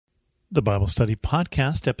The Bible Study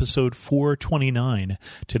Podcast, episode 429.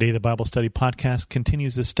 Today, the Bible Study Podcast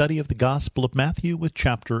continues the study of the Gospel of Matthew with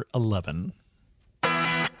chapter 11.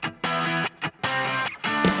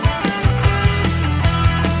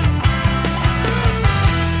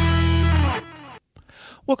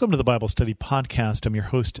 Welcome to the Bible Study Podcast. I'm your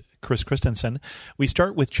host, Chris Christensen. We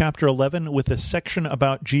start with chapter 11 with a section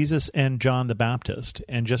about Jesus and John the Baptist.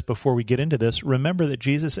 And just before we get into this, remember that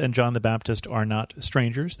Jesus and John the Baptist are not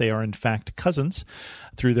strangers. They are, in fact, cousins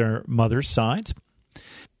through their mother's sides.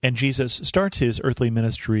 And Jesus starts his earthly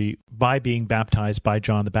ministry by being baptized by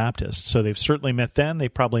John the Baptist. So they've certainly met then. They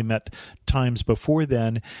probably met times before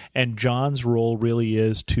then. And John's role really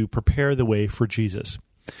is to prepare the way for Jesus.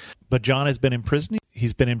 But John has been imprisoned.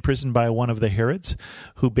 He's been imprisoned by one of the Herods,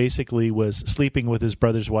 who basically was sleeping with his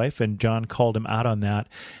brother's wife, and John called him out on that.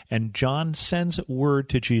 And John sends word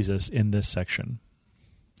to Jesus in this section.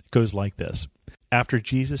 It goes like this. After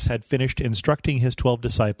Jesus had finished instructing his 12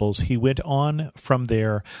 disciples, he went on from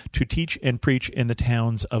there to teach and preach in the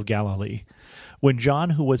towns of Galilee. When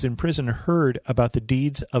John, who was in prison, heard about the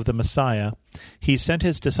deeds of the Messiah, he sent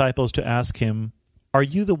his disciples to ask him, "Are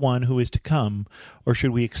you the one who is to come, or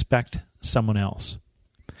should we expect someone else?"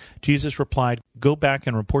 Jesus replied, "Go back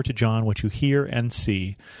and report to John what you hear and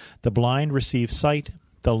see. The blind receive sight,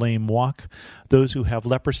 the lame walk, those who have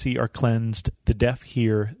leprosy are cleansed, the deaf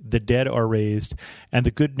hear, the dead are raised, and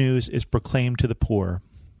the good news is proclaimed to the poor.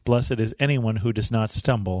 Blessed is anyone who does not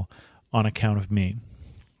stumble on account of me."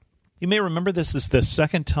 You may remember this is the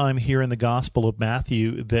second time here in the Gospel of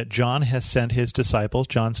Matthew that John has sent his disciples.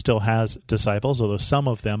 John still has disciples, although some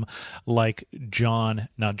of them, like John,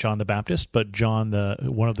 not John the Baptist, but John,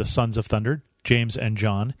 one of the sons of thunder, James and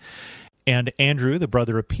John, and Andrew, the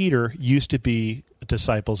brother of Peter, used to be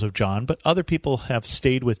disciples of John, but other people have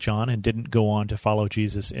stayed with John and didn't go on to follow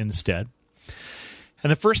Jesus instead. And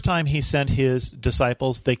the first time he sent his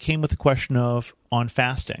disciples, they came with the question on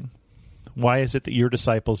fasting. Why is it that your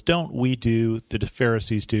disciples don't? We do. The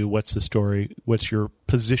Pharisees do. What's the story? What's your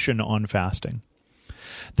position on fasting?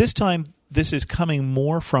 This time, this is coming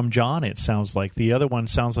more from John, it sounds like. The other one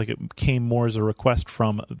sounds like it came more as a request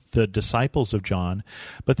from the disciples of John.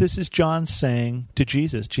 But this is John saying to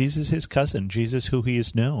Jesus, his cousin, Jesus who he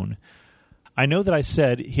is known, "I know that I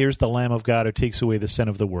said, 'Here's the Lamb of God who takes away the sin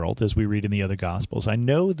of the world,' as we read in the other Gospels. I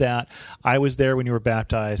know that I was there when you were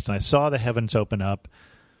baptized, and I saw the heavens open up.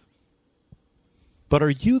 But are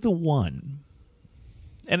you the one?"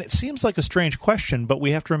 And it seems like a strange question, but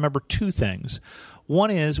we have to remember two things. One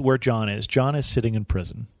is where John is. John is sitting in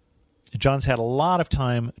prison. John's had a lot of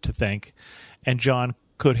time to think, and John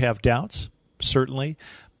could have doubts, certainly.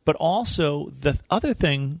 But also, the other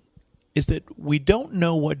thing is that we don't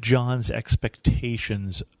know what John's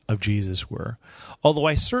expectations of Jesus were. Although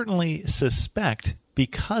I certainly suspect,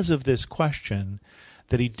 because of this question,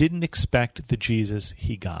 that he didn't expect the Jesus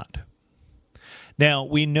he got. Now,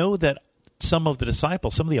 we know that some of the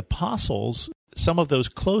disciples, some of the apostles, some of those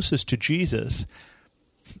closest to Jesus,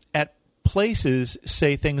 at places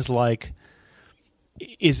say things like,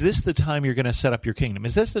 "Is this the time you're going to set up your kingdom?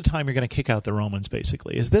 Is this the time you're going to kick out the Romans,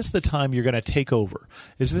 basically? Is this the time you're going to take over?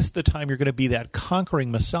 Is this the time you're going to be that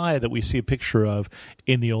conquering Messiah that we see a picture of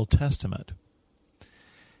in the Old Testament?"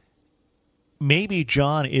 Maybe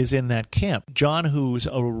John is in that camp. John, who's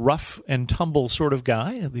a rough and tumble sort of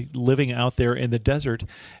guy, living out there in the desert,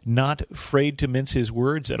 not afraid to mince his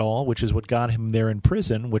words at all, which is what got him there in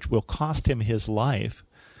prison, which will cost him his life.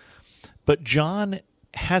 But John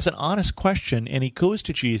has an honest question, and he goes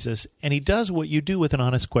to Jesus, and he does what you do with an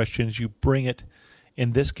honest question, is you bring it.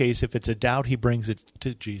 In this case, if it's a doubt, he brings it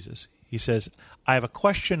to Jesus. He says, "I have a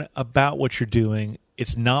question about what you're doing.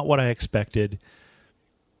 It's not what I expected.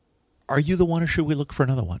 Are you the one, or should we look for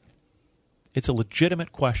another one?" It's a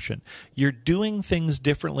legitimate question. You're doing things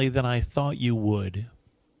differently than I thought you would.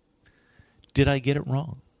 Did I get it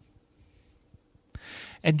wrong?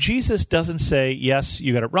 And Jesus doesn't say, "Yes,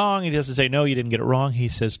 you got it wrong." He doesn't say, "No, you didn't get it wrong." He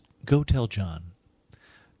says, "Go tell John.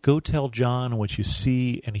 Go tell John what you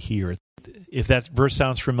see and hear." If that verse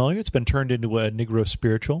sounds familiar, it's been turned into a Negro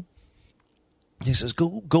spiritual. He says,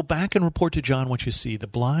 go back and report to John what you see. The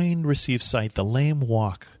blind receive sight, the lame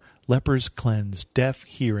walk, lepers cleansed, deaf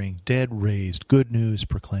hearing, dead raised, good news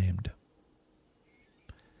proclaimed.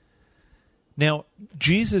 Now,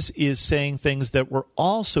 Jesus is saying things that were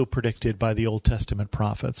also predicted by the Old Testament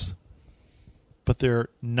prophets, but they're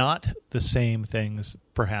not the same things,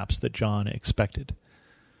 perhaps, that John expected.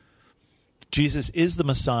 Jesus is the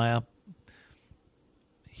Messiah.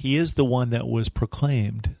 He is the one that was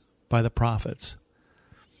proclaimed by the prophets,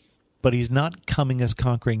 but he's not coming as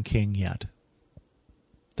conquering king yet.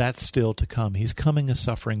 That's still to come. He's coming a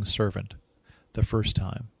suffering servant the first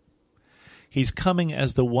time. He's coming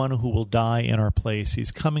as the one who will die in our place.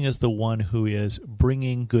 He's coming as the one who is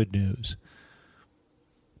bringing good news.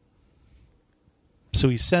 So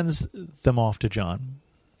he sends them off to John.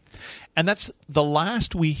 And that's the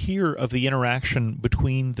last we hear of the interaction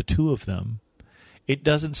between the two of them. It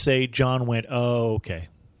doesn't say John went, oh, okay,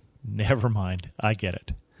 never mind, I get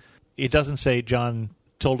it. It doesn't say John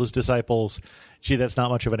told his disciples, gee, that's not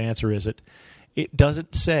much of an answer, is it? It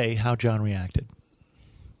doesn't say how John reacted.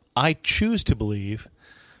 I choose to believe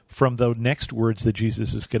from the next words that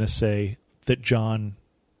Jesus is going to say that John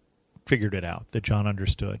figured it out, that John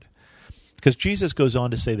understood. Because Jesus goes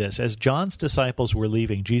on to say this, as John's disciples were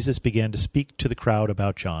leaving, Jesus began to speak to the crowd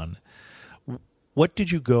about John. What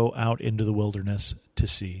did you go out into the wilderness to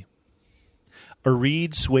see? A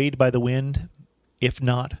reed swayed by the wind? If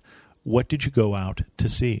not, what did you go out to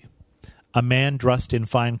see? A man dressed in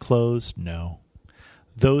fine clothes? No.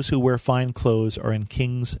 Those who wear fine clothes are in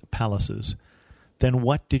kings' palaces. Then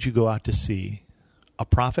what did you go out to see? A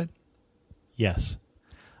prophet? Yes.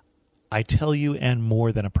 I tell you, and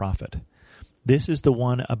more than a prophet. This is the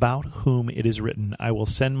one about whom it is written, I will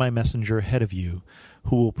send my messenger ahead of you,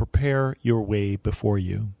 who will prepare your way before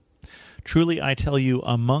you. Truly I tell you,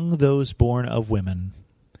 among those born of women,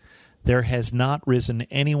 there has not risen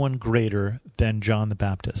anyone greater than John the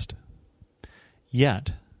Baptist.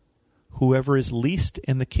 Yet, whoever is least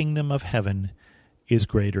in the kingdom of heaven is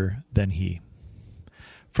greater than he.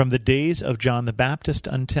 From the days of John the Baptist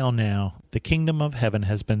until now, the kingdom of heaven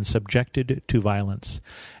has been subjected to violence,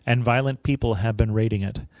 and violent people have been raiding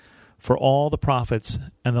it. For all the prophets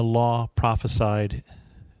and the law prophesied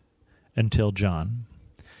until John.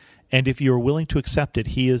 And if you are willing to accept it,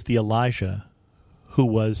 he is the Elijah who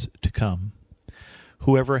was to come.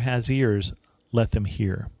 Whoever has ears, let them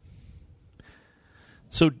hear.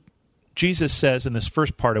 So Jesus says in this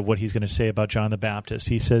first part of what he's going to say about John the Baptist,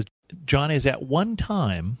 he says, John is at one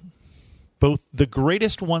time both the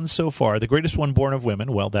greatest one so far, the greatest one born of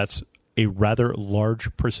women. Well, that's a rather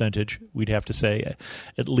large percentage, we'd have to say,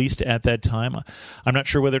 at least at that time. I'm not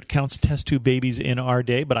sure whether it counts test tube babies in our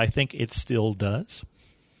day, but I think it still does.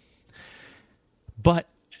 But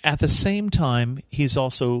at the same time, he's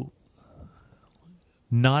also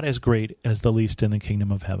not as great as the least in the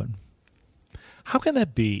kingdom of heaven. How can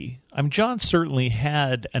that be? John certainly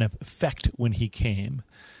had an effect when he came.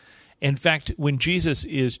 In fact, when Jesus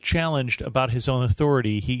is challenged about his own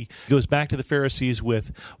authority, he goes back to the Pharisees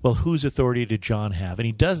with, well, whose authority did John have? And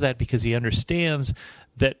he does that because he understands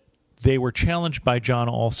that they were challenged by John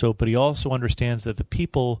also, but he also understands that the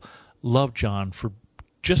people love John for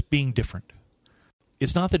just being different.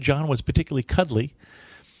 It's not that John was particularly cuddly,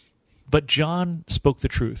 but John spoke the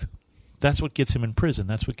truth. That's what gets him in prison.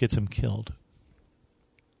 That's what gets him killed.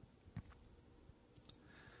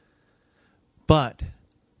 But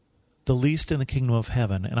the least in the kingdom of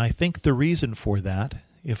heaven, and I think the reason for that,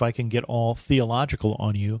 if I can get all theological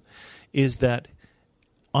on you, is that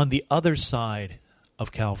on the other side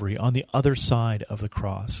of Calvary, on the other side of the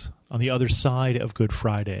cross, on the other side of Good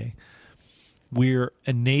Friday, we're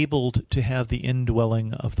enabled to have the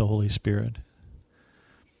indwelling of the Holy Spirit.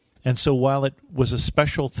 And so while it was a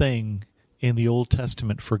special thing in the Old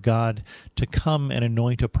Testament for God to come and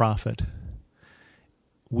anoint a prophet,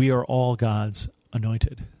 we are all God's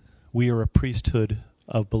anointed. We are a priesthood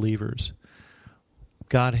of believers.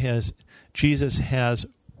 Jesus has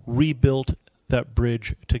rebuilt that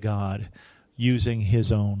bridge to God using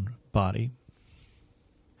his own body.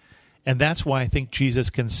 And that's why I think Jesus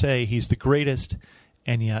can say he's the greatest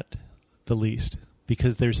and yet the least,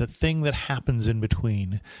 because there's a thing that happens in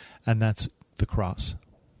between, and that's the cross.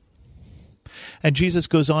 And Jesus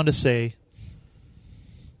goes on to say,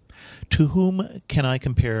 to whom can I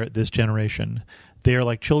compare this generation? They are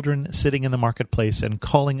like children sitting in the marketplace and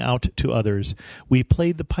calling out to others, we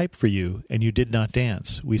played the pipe for you, and you did not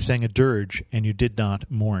dance. We sang a dirge, and you did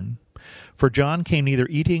not mourn. For John came neither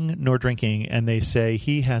eating nor drinking, and they say,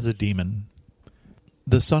 he has a demon.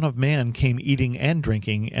 The Son of Man came eating and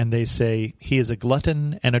drinking, and they say, he is a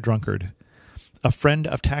glutton and a drunkard, a friend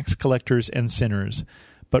of tax collectors and sinners,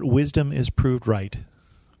 but wisdom is proved right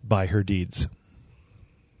by her deeds.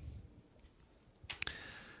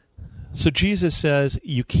 So Jesus says,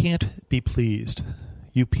 you can't be pleased.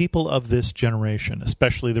 You people of this generation,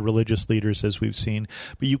 especially the religious leaders as we've seen,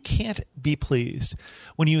 but you can't be pleased.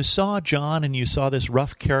 When you saw John and you saw this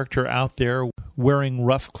rough character out there wearing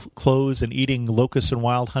rough clothes and eating locusts and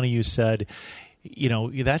wild honey, you said,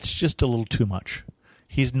 that's just a little too much.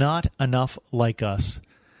 He's not enough like us,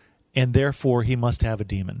 and therefore he must have a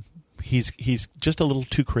demon. He's just a little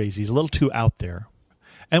too crazy. He's a little too out there.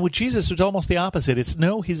 And with Jesus, it's almost the opposite.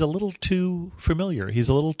 He's a little too familiar. He's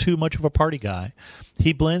a little too much of a party guy.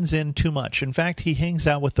 He blends in too much. In fact, he hangs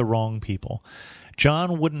out with the wrong people.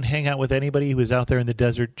 John wouldn't hang out with anybody who was out there in the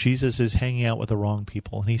desert. Jesus is hanging out with the wrong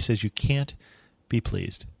people. And he says, you can't be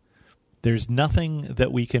pleased. There's nothing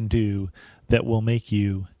that we can do that will make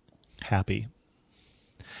you happy.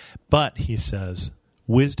 But, he says,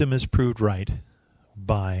 wisdom is proved right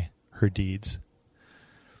by her deeds.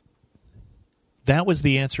 That was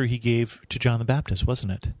the answer he gave to John the Baptist,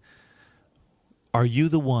 wasn't it? Are you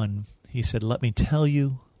the one? He said, let me tell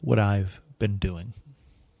you what I've been doing.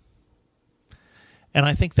 And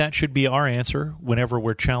I think that should be our answer whenever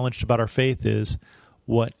we're challenged about our faith is,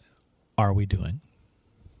 what are we doing?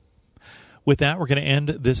 With that, we're going to end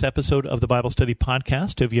this episode of the Bible Study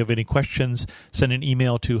Podcast. If you have any questions, send an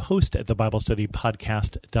email to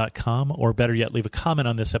host@thebiblestudypodcast.com, or better yet, leave a comment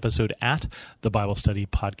on this episode at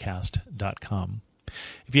thebiblestudypodcast.com.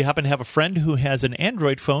 If you happen to have a friend who has an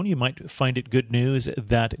Android phone, you might find it good news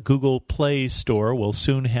that Google Play Store will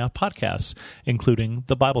soon have podcasts, including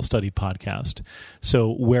the Bible Study Podcast.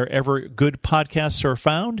 So wherever good podcasts are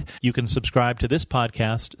found, you can subscribe to this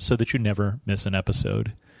podcast so that you never miss an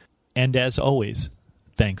episode. And as always,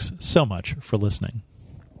 thanks so much for listening.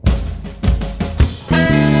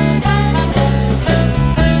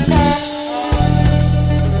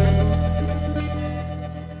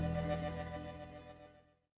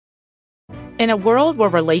 In a world where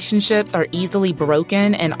relationships are easily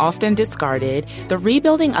broken and often discarded, the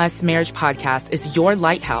Rebuilding Us Marriage Podcast is your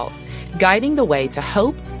lighthouse, guiding the way to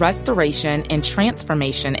hope, restoration, and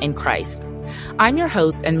transformation in Christ. I'm your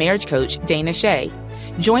host and marriage coach, Dana Shea.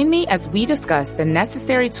 Join me as we discuss the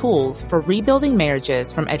necessary tools for rebuilding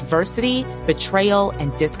marriages from adversity, betrayal,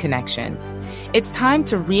 and disconnection. It's time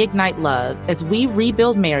to reignite love as we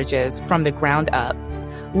rebuild marriages from the ground up.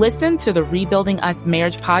 Listen to the Rebuilding Us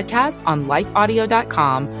Marriage Podcast on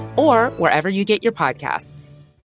lifeaudio.com or wherever you get your podcasts.